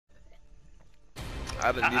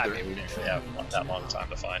I didn't either. I mean, we didn't really have that long time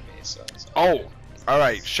to find me, so. Oh, all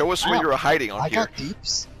right. Show us where you're hiding on I here. got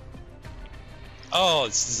deeps. Oh,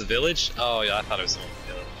 this is the village? Oh, yeah, I thought it was the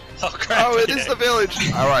village. Oh, crap. Oh, it is the village.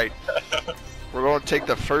 All right. We're going to take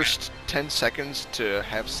the first 10 seconds to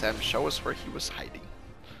have Sam show us where he was hiding.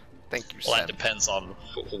 Thank you, Well, Sam. that depends on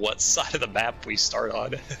what side of the map we start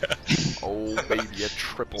on. Oh, baby, a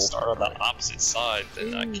triple. Start on the opposite side,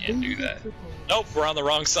 then I can't do that. Nope, we're on the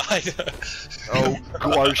wrong side. Oh,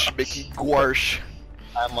 gouache, Mickey, gouache.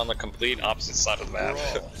 I'm on the complete opposite side of the map.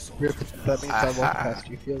 Rip, that means I walked past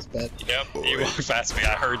you. Feels bad. Yep, you walked past me.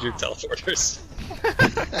 I heard your teleporters.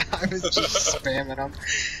 I was just spamming them.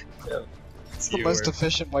 Yep. It's the most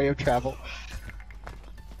efficient way of travel.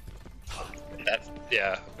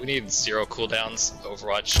 Yeah, we need 0 cooldowns.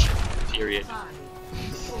 Overwatch, period.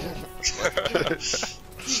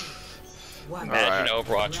 Imagine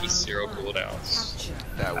Overwatch with 0 cooldowns.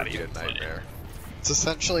 That would be a nightmare. It's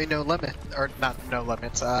essentially no limit, or not no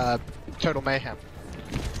limits. Total mayhem.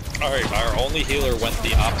 All right, our only healer went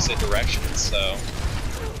the opposite direction, so.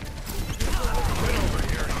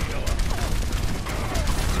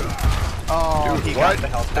 Oh, dude, he what? got the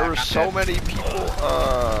health There back. were so many people.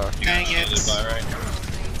 Dang it!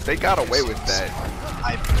 They got away with that.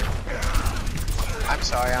 I'm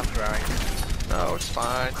sorry, I'm throwing. No, it's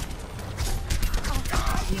fine.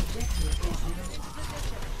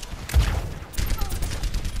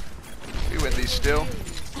 We win these still.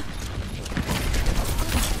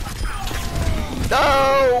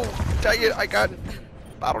 No! Dang it, I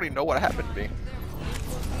don't even know what happened to me.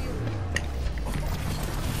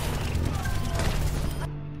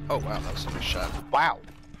 Oh wow, that was a nice shot. Wow.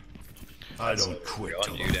 I don't quit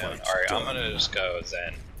till the down. fight's Alright, I'm done. gonna just go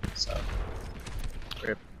Zen. So.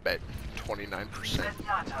 Bet 29%.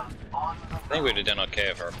 I think we'd have done okay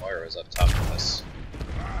if our Moira was up top of us.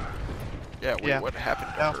 Yeah, wait, what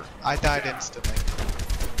happened to No, her? I died instantly.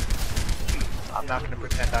 I'm not gonna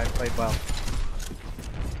pretend I played well.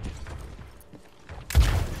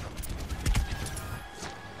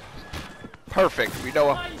 Perfect, we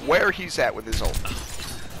know where he's at with his ult.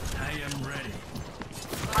 I am ready.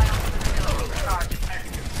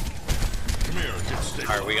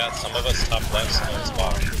 Alright, we got some of us top left, some of us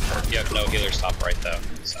bottom. You have no healers top right though,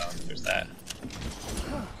 so there's that.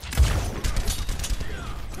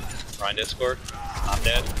 Ryan Discord, I'm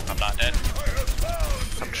dead, I'm not dead.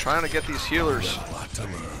 I'm trying to get these healers. A lot to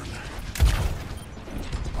learn.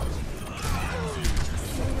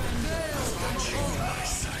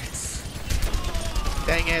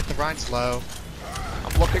 Dang it, the Rhine's low.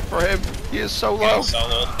 I'm looking for him. He is so low.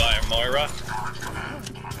 Soloed by Moira.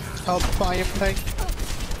 Help buy him thing.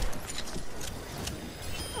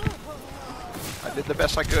 I did the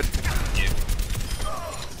best I could.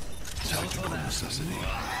 Tactical necessity.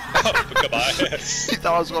 Goodbye. He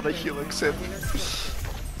thought I was going to healing sim.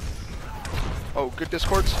 Oh, good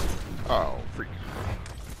discords? Oh, freak.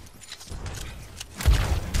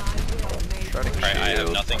 Alright, I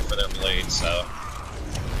have nothing for their blade, so.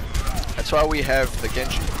 That's why we have the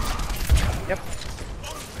Genji. Yep.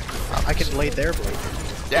 I can blade their blade.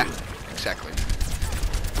 Yeah, exactly.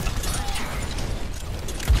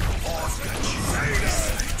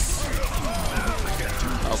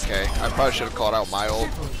 Okay, I probably should have called out my ult.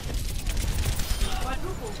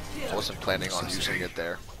 I wasn't planning on using it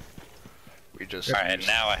there. We just. Alright, and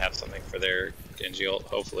now I have something for their Genji ult,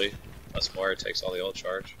 hopefully. Unless Moira takes all the ult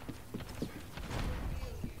charge.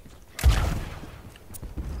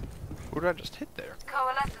 Who did I just hit there?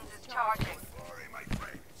 Coalescence is charging.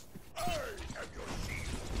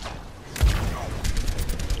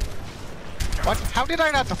 What? How did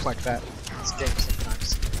I not deflect that? This game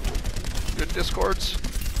sometimes. Good discords.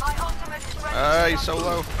 My ultimate is ready. He's so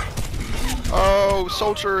low. Oh,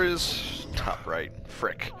 Soldier is top right.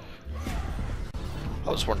 Frick. I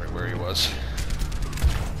was wondering where he was.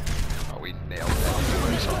 Oh, we nailed that.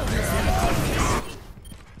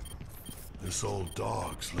 This old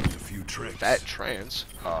dog's learned a few tricks. That trans.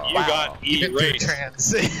 You got erased.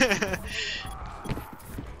 Trans.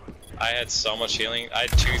 I had so much healing. I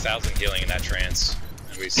had 2,000 healing in that trance.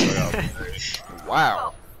 And we still got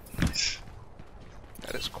Wow.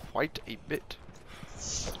 That is quite a bit.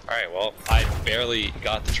 Alright, well, I barely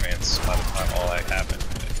got the trance by the time all that happened.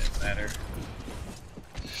 It didn't matter.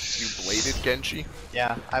 You bladed Genji?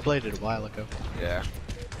 Yeah, I bladed a while ago. Yeah.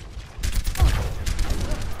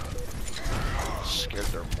 Scared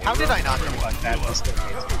their Moira. How did I not deflect that?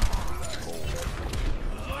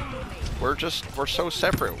 We're so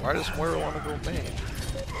separate. Why does Moira want to go main?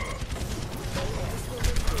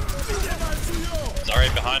 It's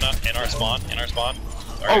already behind us, in our spawn,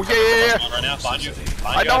 Oh, yeah. Right now, find you.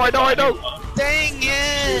 I know. Dang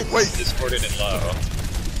it! Wait. Discorded and low.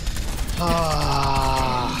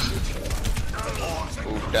 Ah.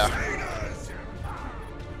 Ooh, yeah.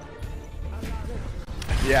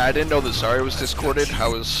 Yeah, I didn't know the Zarya was discorded. I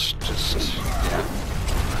was just, yeah.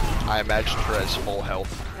 I imagined her as full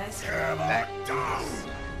health.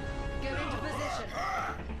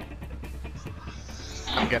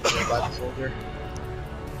 I'm getting hit by the soldier.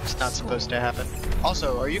 It's not supposed to happen.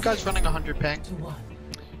 Also, are you guys running 100 ping?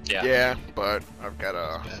 Yeah. Yeah, but I've got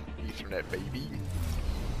a Ethernet baby.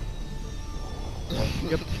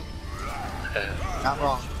 Yep. Not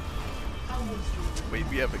wrong. Wait,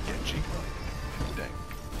 we have a Genji. Dang.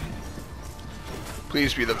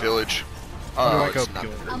 Please be the village. Where do Oh, I go it's not the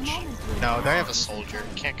Bjorn? village. No, they have a soldier.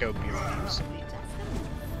 You can't go Bjorn.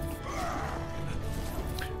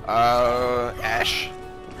 Ash?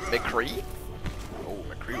 McCree? Oh,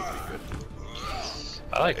 McCree would be good.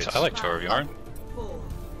 I like Torbjorn. 4,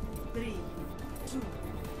 3, 2,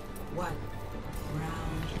 1. Round.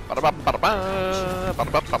 Ba-da-ba, ba-da-ba,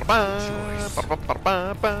 ba-da-ba, ba-da-ba, ba-da-ba, ba-da-ba,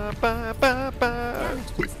 ba-ba-ba-ba.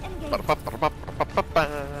 Ba-da-ba, ba-da-ba, ba-ba-ba-ba.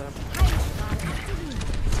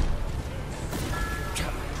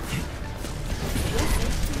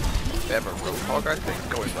 They have a roadhog, I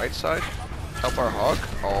think, going right side. Help our hog.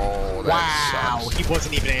 Oh, that Wow, sucks. he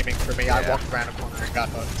wasn't even aiming for me. I Yeah. walked around a corner and got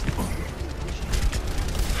hooked.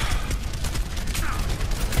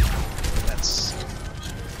 That's...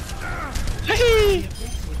 Hey!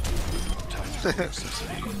 Come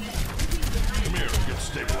here, get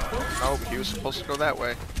stabilized. No, he was supposed to go that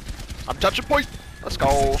way. I'm touching point. Let's go.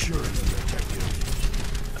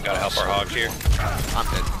 Gotta help our hog here. I'm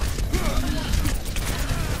dead.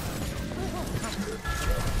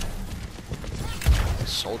 This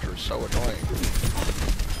soldier's so annoying.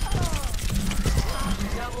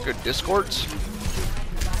 Good discords.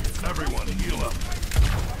 Everyone, heal up.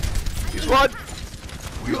 He's one.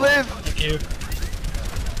 You live. Thank you.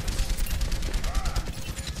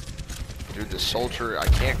 Dude, this soldier, I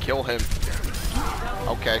can't kill him.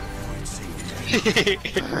 Okay.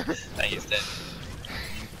 He's dead.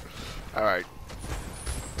 Alright.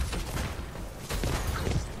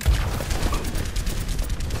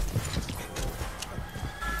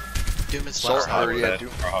 Doom is So- last Oh, Our yeah, hog is dead.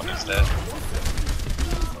 dude. Our hog is dead.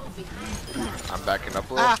 I'm backing up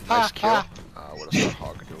a little. Nice kill. What is our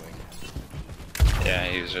hog doing? Yeah,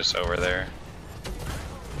 he was just over there.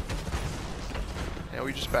 Yeah,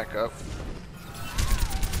 we just back up.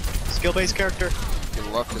 Skill-based character. You'd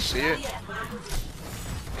love to see it.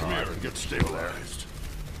 Come here and get stabilized.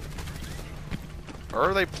 Or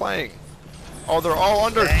are they playing? Oh, they're all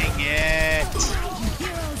under. Dang it!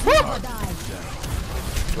 Woo!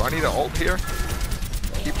 Do I need an ult here?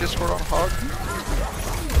 Keep Discord on hog.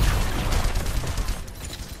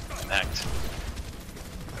 Connect.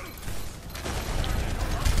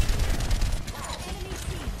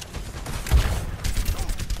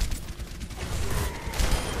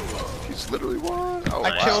 He's literally one. Oh, I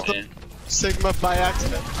wow. killed him. Sigma by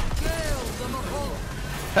accident.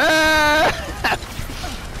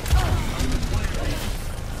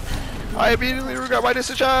 I immediately regret my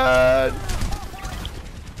decision.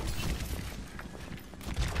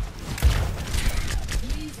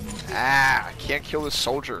 Ah, I can't kill this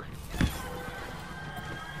soldier.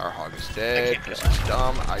 Our hog is dead because he's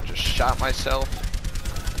dumb. I just shot myself.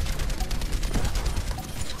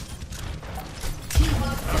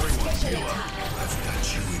 Everyone, heal up. I've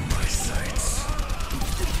got you in my sights.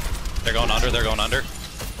 They're going under, they're going under.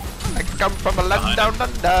 I come from a land Behind down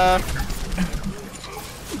under.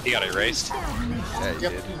 He got erased. Yeah, he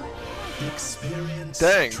Yep. did.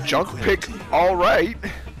 Dang, junk pick all right.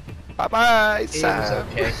 Bye bye, It was Sam.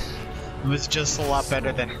 okay. It was just a lot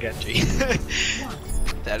better than Genji.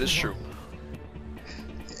 That is true.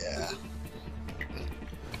 Yeah.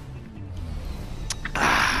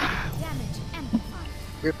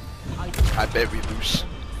 Rip. I bet we lose.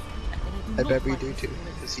 I bet we do too,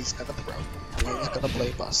 because he's gonna throw. And he's gonna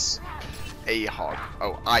blame us. A hog.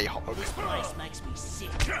 Oh, I hog.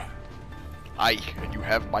 I, and you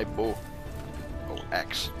have my bow. Oh,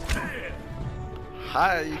 X.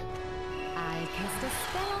 Hi. I cast a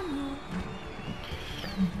spell on you.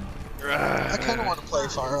 I kind of want to play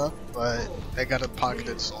Pharah, but I got a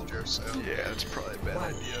pocketed soldier, so. Yeah, that's probably a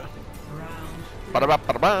bad idea.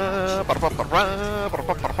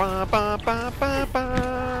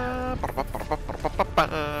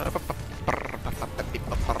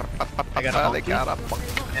 I got a They got a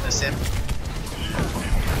And a sim.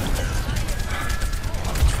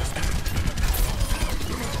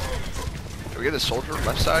 Do we get the soldier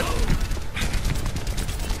left side?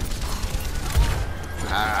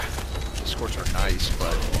 Ah, the scores are nice,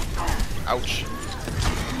 but ouch.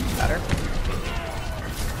 Better.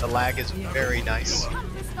 The lag is very nice.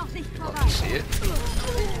 Love to see it.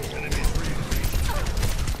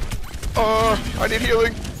 I need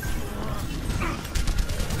healing.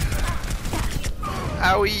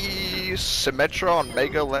 Owie, Symmetra on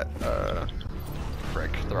Mega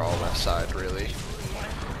frick, they're all left side, really.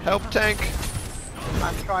 Help, tank!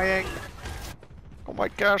 I'm trying. Oh my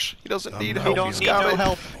gosh, he doesn't need help, You don't he's need got no it.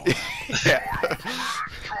 help. Yeah.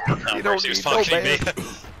 No, You don't Mercy was need no fucking me. man.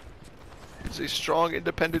 He's a strong,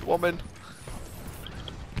 independent woman.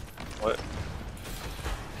 What?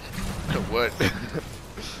 What?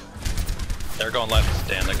 They're going left,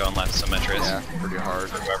 Dan. They're going left. Symmetra is. Yeah, pretty hard.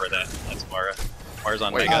 Whoever that's Mara. Mara's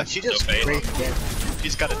on Wait, Mega. She just no fade. raped it.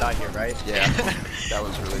 She's gotta die here, right? Yeah, that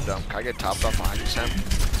was really dumb. Can I get topped up behind you, Sam?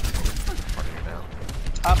 Fucking it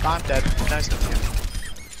now. Up, I'm dead. Nice to meet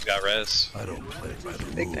you. Got res. I don't play by the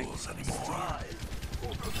Big thing. rules anymore.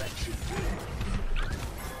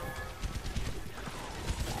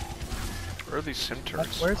 Where are these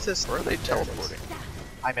Simturns? Where's this? Where are they There it is. teleporting?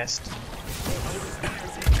 I missed.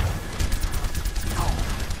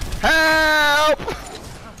 Help!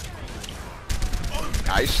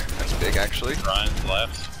 Nice, that's big actually. Ryan's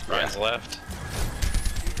left. Ryan's left.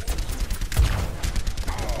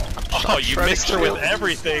 Oh, you missed her with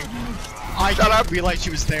everything. I Shut didn't up. realize she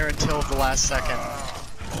was there until the last second.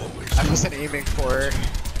 I wasn't aiming for her.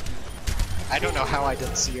 I don't know how I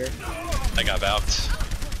didn't see her. I got valved.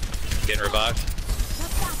 Getting revived.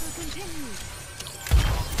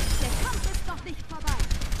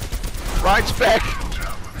 Ryan's back!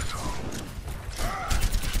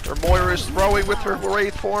 Her Moira is throwing with her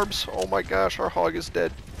wraith forms. Oh my gosh, our hog is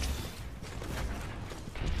dead.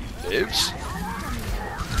 Lives?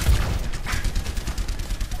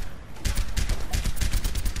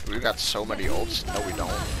 We got so many ults. No, we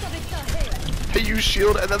don't. They used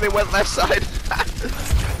shield and then they went left side.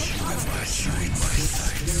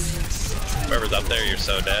 Whoever's up there, you're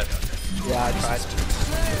so dead. Yeah, I tried.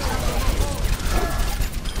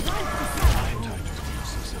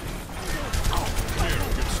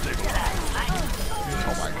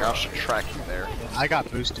 Oh my gosh, the tracking there. I got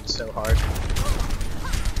boosted so hard.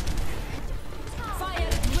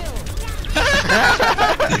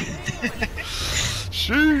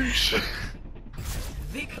 Sheesh.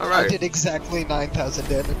 I Alright. did exactly 9,000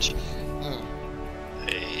 damage.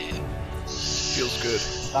 Hey. Feels good.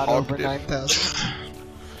 Not Hog over did. 9,000.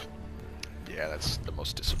 Yeah, that's the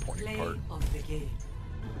most disappointing Play part. of the game.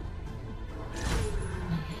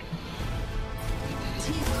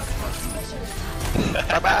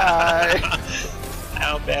 Bye bye!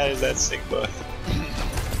 How bad is that Sigma?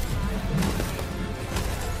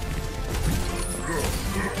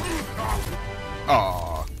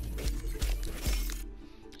 Aw.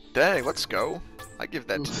 Dang, let's go. I give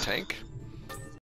that to Tank.